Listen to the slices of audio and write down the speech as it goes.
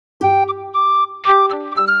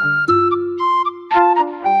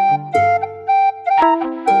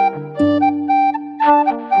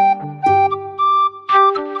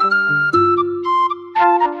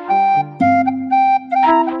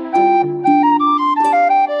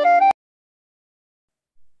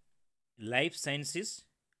Life Sciences,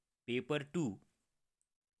 Paper 2,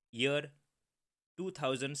 Year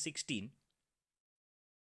 2016.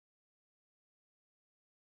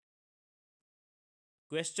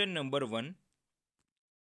 Question number 1.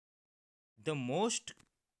 The most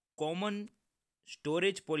common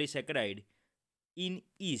storage polysaccharide in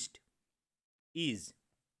yeast is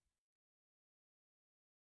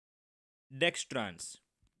dextrans.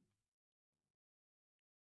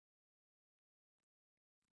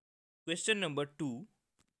 Question number 2.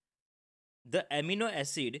 The amino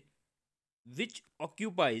acid which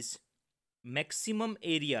occupies maximum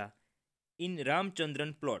area in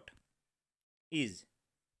Ramchandran plot is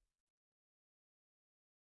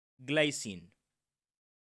glycine.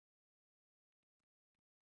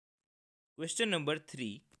 Question number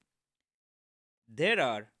 3. There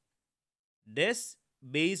are dash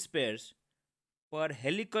base pairs per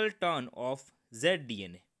helical turn of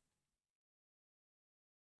zDNA.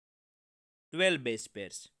 12 base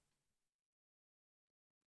pairs.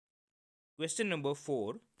 Question number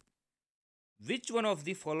 4. Which one of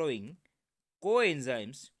the following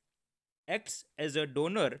coenzymes acts as a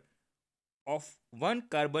donor of one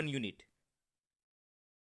carbon unit?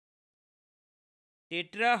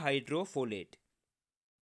 Tetrahydrofolate.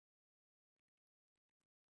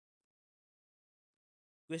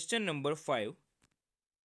 Question number 5.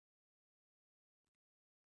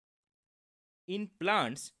 In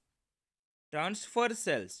plants, transfer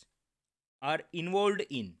cells are involved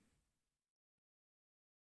in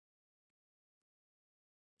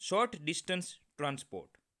short distance transport.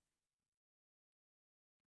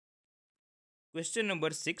 Question number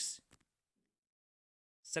 6.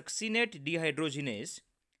 Succinate dehydrogenase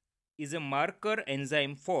is a marker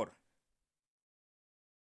enzyme for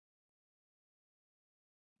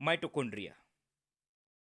mitochondria.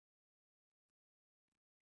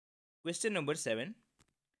 Question number 7.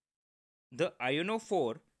 The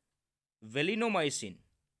ionophore valinomycin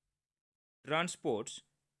transports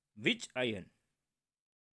which ion?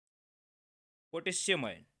 Potassium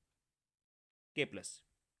ion, K+.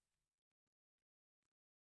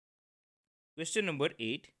 Question number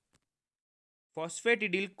 8.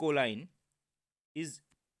 Phosphatidylcholine is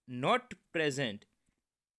not present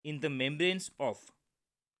in the membranes of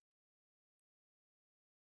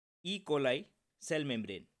E. coli cell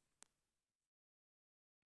membrane.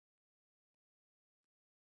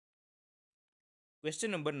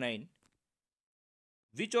 Question number 9.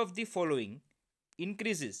 Which of the following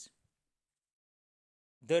increases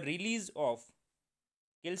the release of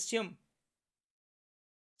calcium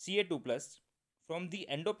Ca2 plus from the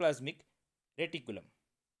endoplasmic reticulum?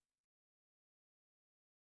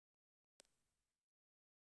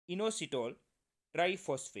 Inositol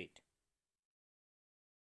triphosphate,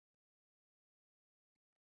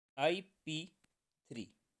 IP3.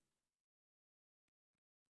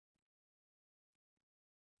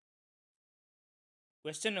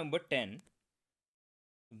 Question number 10.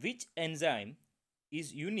 Which enzyme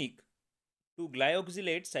is unique to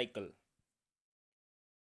glyoxylate cycle?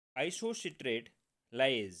 Isocitrate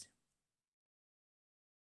lyase.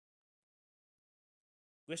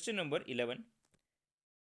 Question number 11.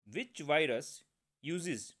 Which virus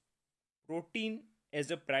uses protein as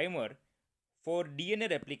a primer for DNA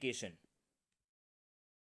replication?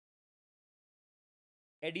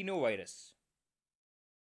 Adenovirus.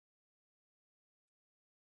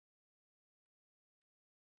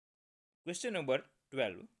 Question number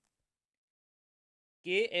 12.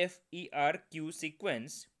 KFERQ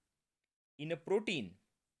sequence in a protein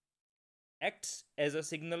acts as a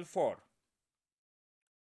signal for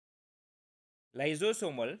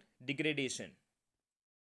lysosomal degradation.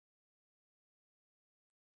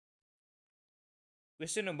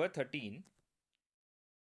 Question number 13.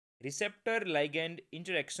 Receptor ligand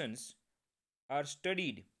interactions are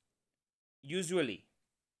studied usually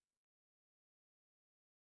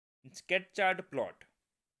in Scatchard plot.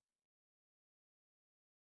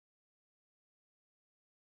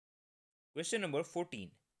 Question number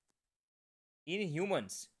 14. In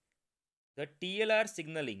humans, the TLR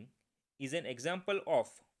signaling is an example of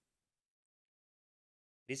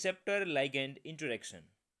receptor ligand interaction.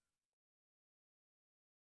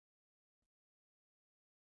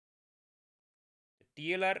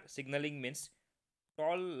 TLR signaling means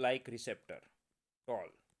toll-like receptor.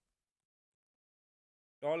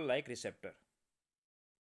 Toll-like receptor.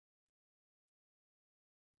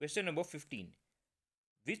 Question number 15.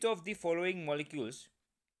 Which of the following molecules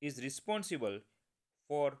is responsible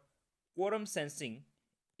for quorum sensing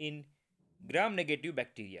in gram-negative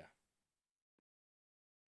bacteria?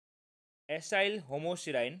 Acyl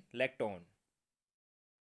homoserine lactone.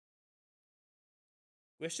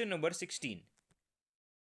 Question number 16.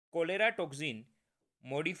 Cholera toxin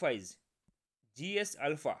modifies GS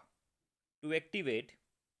alpha to activate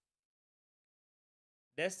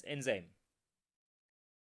this enzyme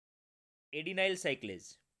adenyl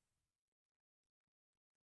cyclase.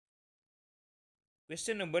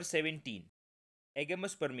 Question number 17.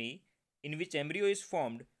 Agamospermy, in which embryo is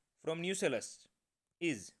formed from nucellus,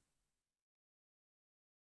 is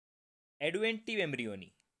adventive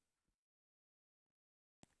embryony.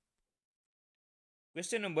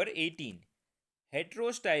 Question number 18.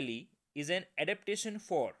 Heterostyly is an adaptation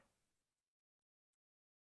for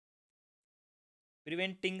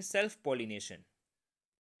preventing self-pollination.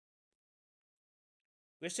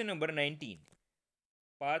 Question number 19.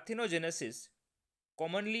 Parthenogenesis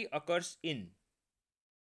commonly occurs in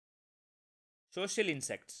social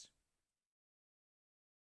insects.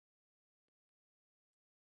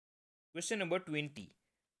 Question number 20.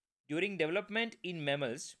 During development in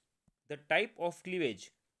mammals, the type of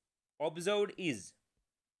cleavage observed is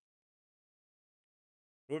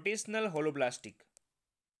rotational holoblastic.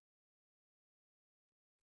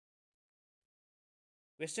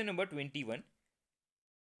 Question number 21.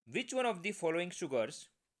 Which one of the following sugars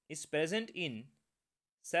is present in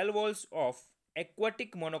cell walls of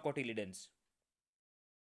aquatic monocotyledons?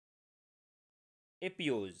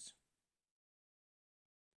 Epiose.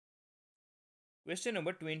 Question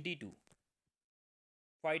number 22.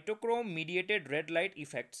 Phytochrome mediated red light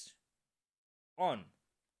effects on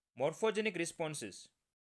morphogenic responses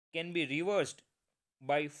can be reversed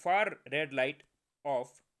by far red light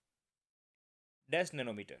of dash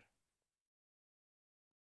nanometer.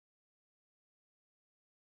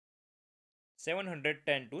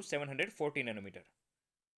 710 to 740 nanometer.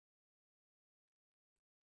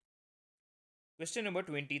 Question number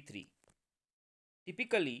 23.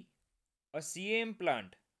 Typically, a CAM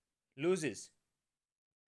plant loses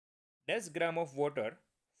dash gram of water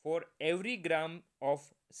for every gram of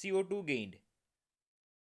CO2 gained.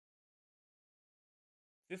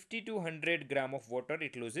 50 to 100 gram of water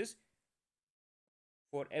it loses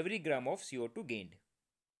for every gram of CO2 gained.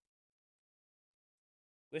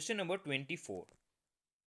 Question number 24.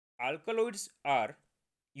 Alkaloids are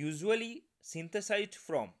usually synthesized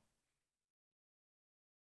from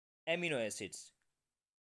amino acids.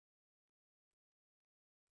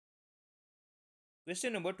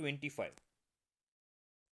 Question number 25.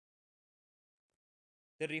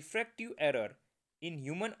 The refractive error in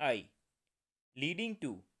human eye leading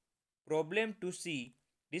to problem to see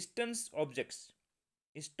distant objects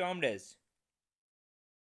is termed as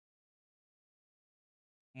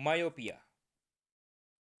myopia.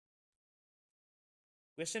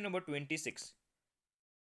 Question number 26.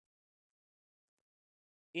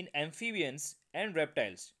 In amphibians and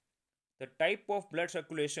reptiles, the type of blood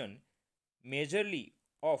circulation majorly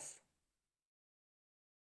of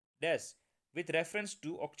dash with reference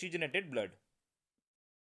to oxygenated blood.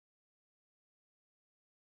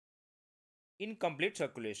 Incomplete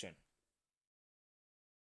circulation.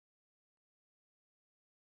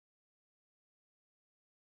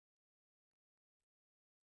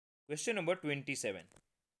 Question number 27.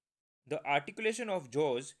 The articulation of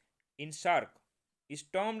jaws in shark is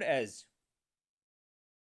termed as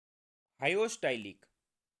hyostylic.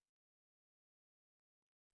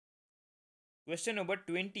 Question number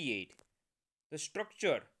 28. The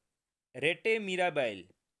structure rete mirabile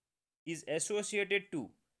is associated to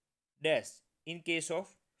dash in case of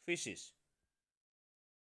fishes.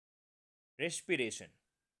 Respiration.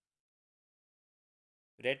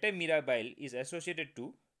 Rete mirabile is associated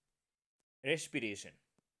to respiration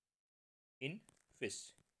in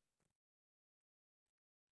fish.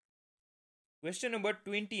 Question number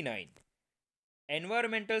 29.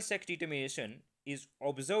 Environmental sex determination is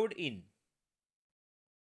observed in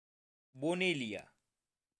Bonelia.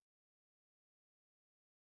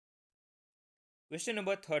 Question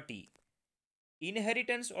number 30.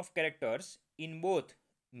 Inheritance of characters in both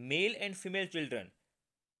male and female children.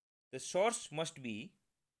 The source must be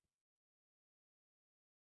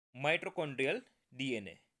mitochondrial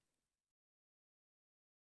DNA.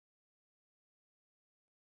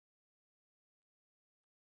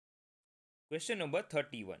 Question number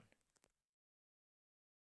 31.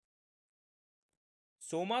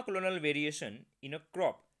 Soma clonal variation in a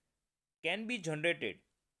crop can be generated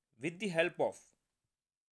with the help of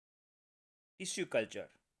tissue culture.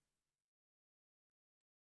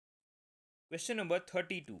 Question number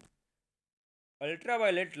 32.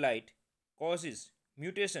 Ultraviolet light causes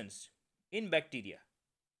mutations in bacteria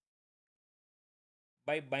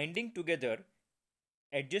by binding together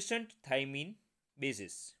adjacent thymine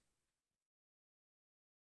bases.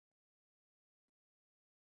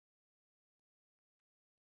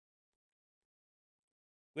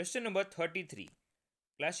 Question number 33.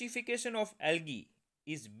 Classification of algae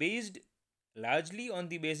is based largely on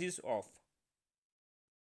the basis of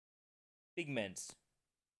pigments.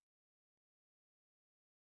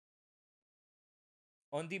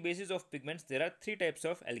 On the basis of pigments, there are three types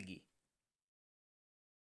of algae.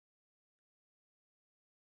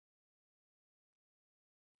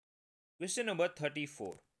 Question number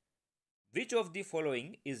 34. Which of the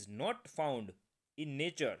following is not found in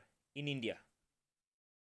nature in India?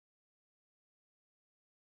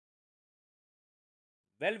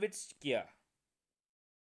 Welwitschia.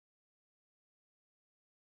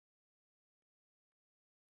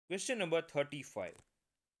 Question number 35.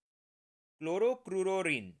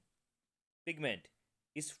 Chlorochlorine pigment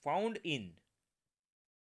is found in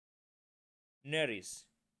Nereis.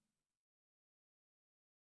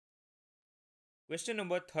 Question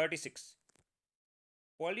number 36.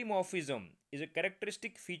 Polymorphism is a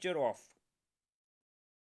characteristic feature of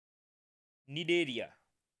Nidaria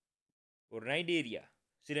or Nidaria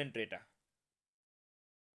Silentrata.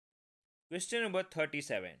 Question number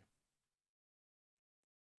 37.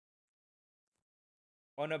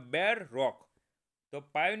 On a bare rock, the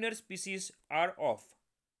pioneer species are of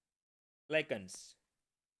lichens.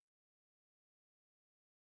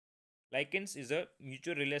 Lichens is a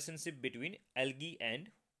mutual relationship between algae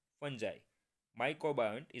and fungi.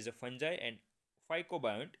 Mycobiont is a fungi and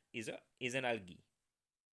phycobiont is an algae.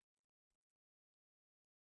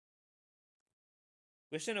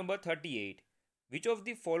 Question number 38. Which of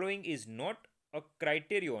the following is not a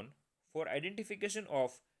criterion for identification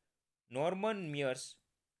of Norman Mears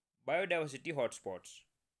biodiversity hotspots?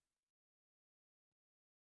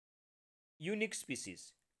 Unique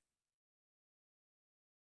species.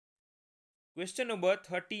 Question number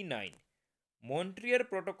 39. Montreal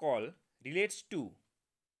Protocol relates to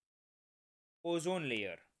ozone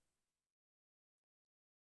layer.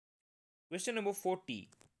 Question number 40.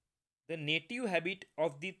 The native habit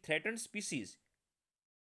of the threatened species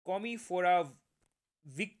Commiphora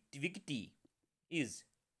victi is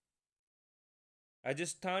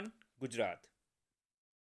Rajasthan, Gujarat.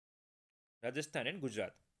 Rajasthan and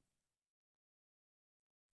Gujarat.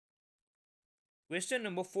 Question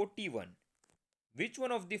number 41. Which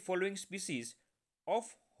one of the following species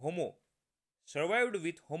of Homo survived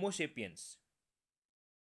with Homo sapiens?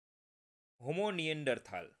 Homo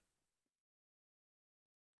neanderthal.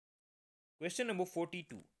 Question number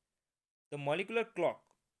 42. The molecular clock,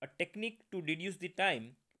 a technique to deduce the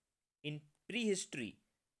time in prehistory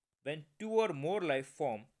when two or more life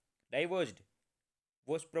forms diverged,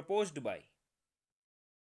 was proposed by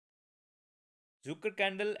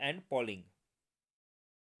Zuckerkandl and Pauling.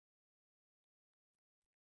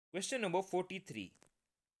 Question number 43.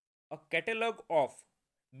 A catalogue of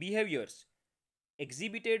behaviors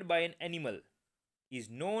exhibited by an animal is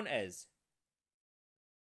known as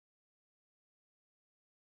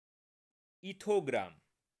ethogram.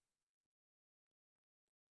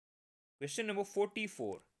 Question number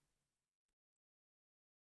 44.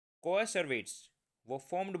 Coacervates were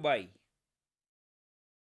formed by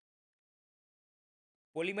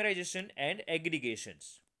polymerization and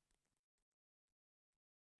aggregations.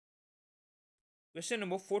 Question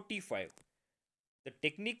number 45. The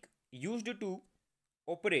technique used to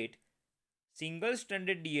operate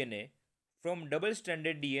single-stranded DNA from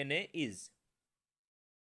double-stranded DNA is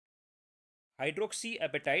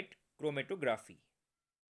hydroxyapatite chromatography.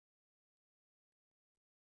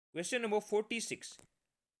 Question number 46.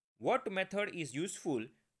 What method is useful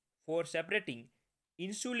for separating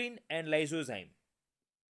insulin and lysozyme?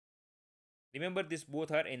 Remember, these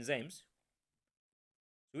both are enzymes.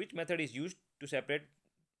 So which method is used to separate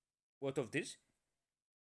both of these?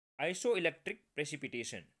 Isoelectric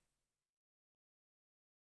precipitation.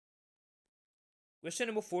 Question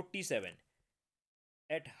number 47.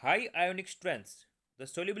 At high ionic strengths, the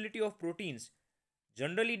solubility of proteins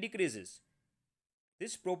generally decreases.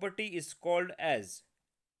 This property is called as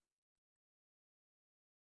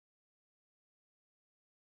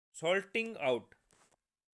salting out.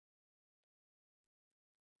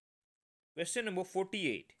 Question number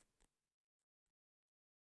 48.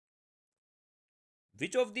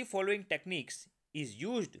 Which of the following techniques is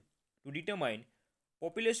used to determine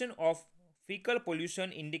population of fecal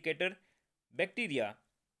pollution indicator bacteria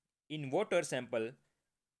in water sample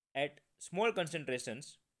at small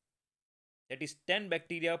concentrations, that is 10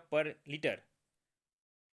 bacteria per liter?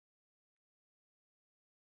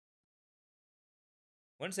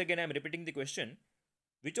 Once again, I am repeating the question.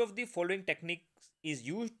 Which of the following techniques is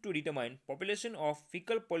used to determine population of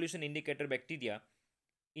fecal pollution indicator bacteria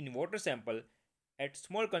in water sample at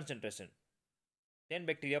small concentration, 10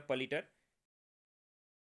 bacteria per liter?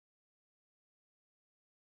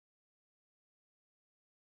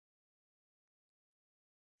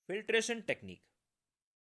 Filtration technique.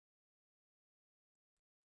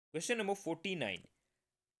 Question number 49.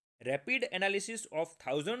 Rapid analysis of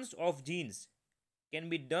thousands of genes can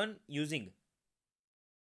be done using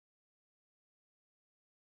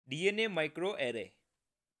DNA microarray.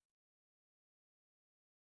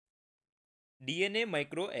 DNA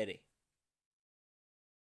microarray.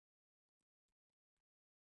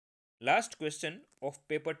 Last question of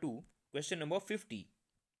paper 2, question number 50.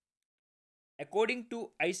 According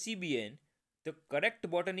to ICBN, the correct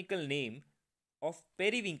botanical name of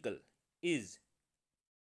periwinkle is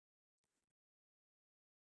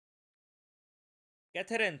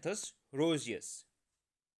Catharanthus roseus.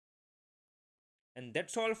 And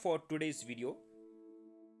that's all for today's video.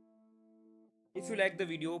 If you like the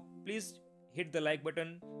video, please hit the like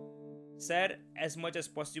button, share as much as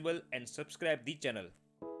possible and subscribe the channel.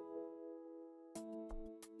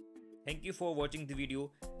 Thank you for watching the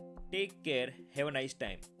video. Take care. Have a nice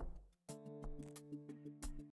time.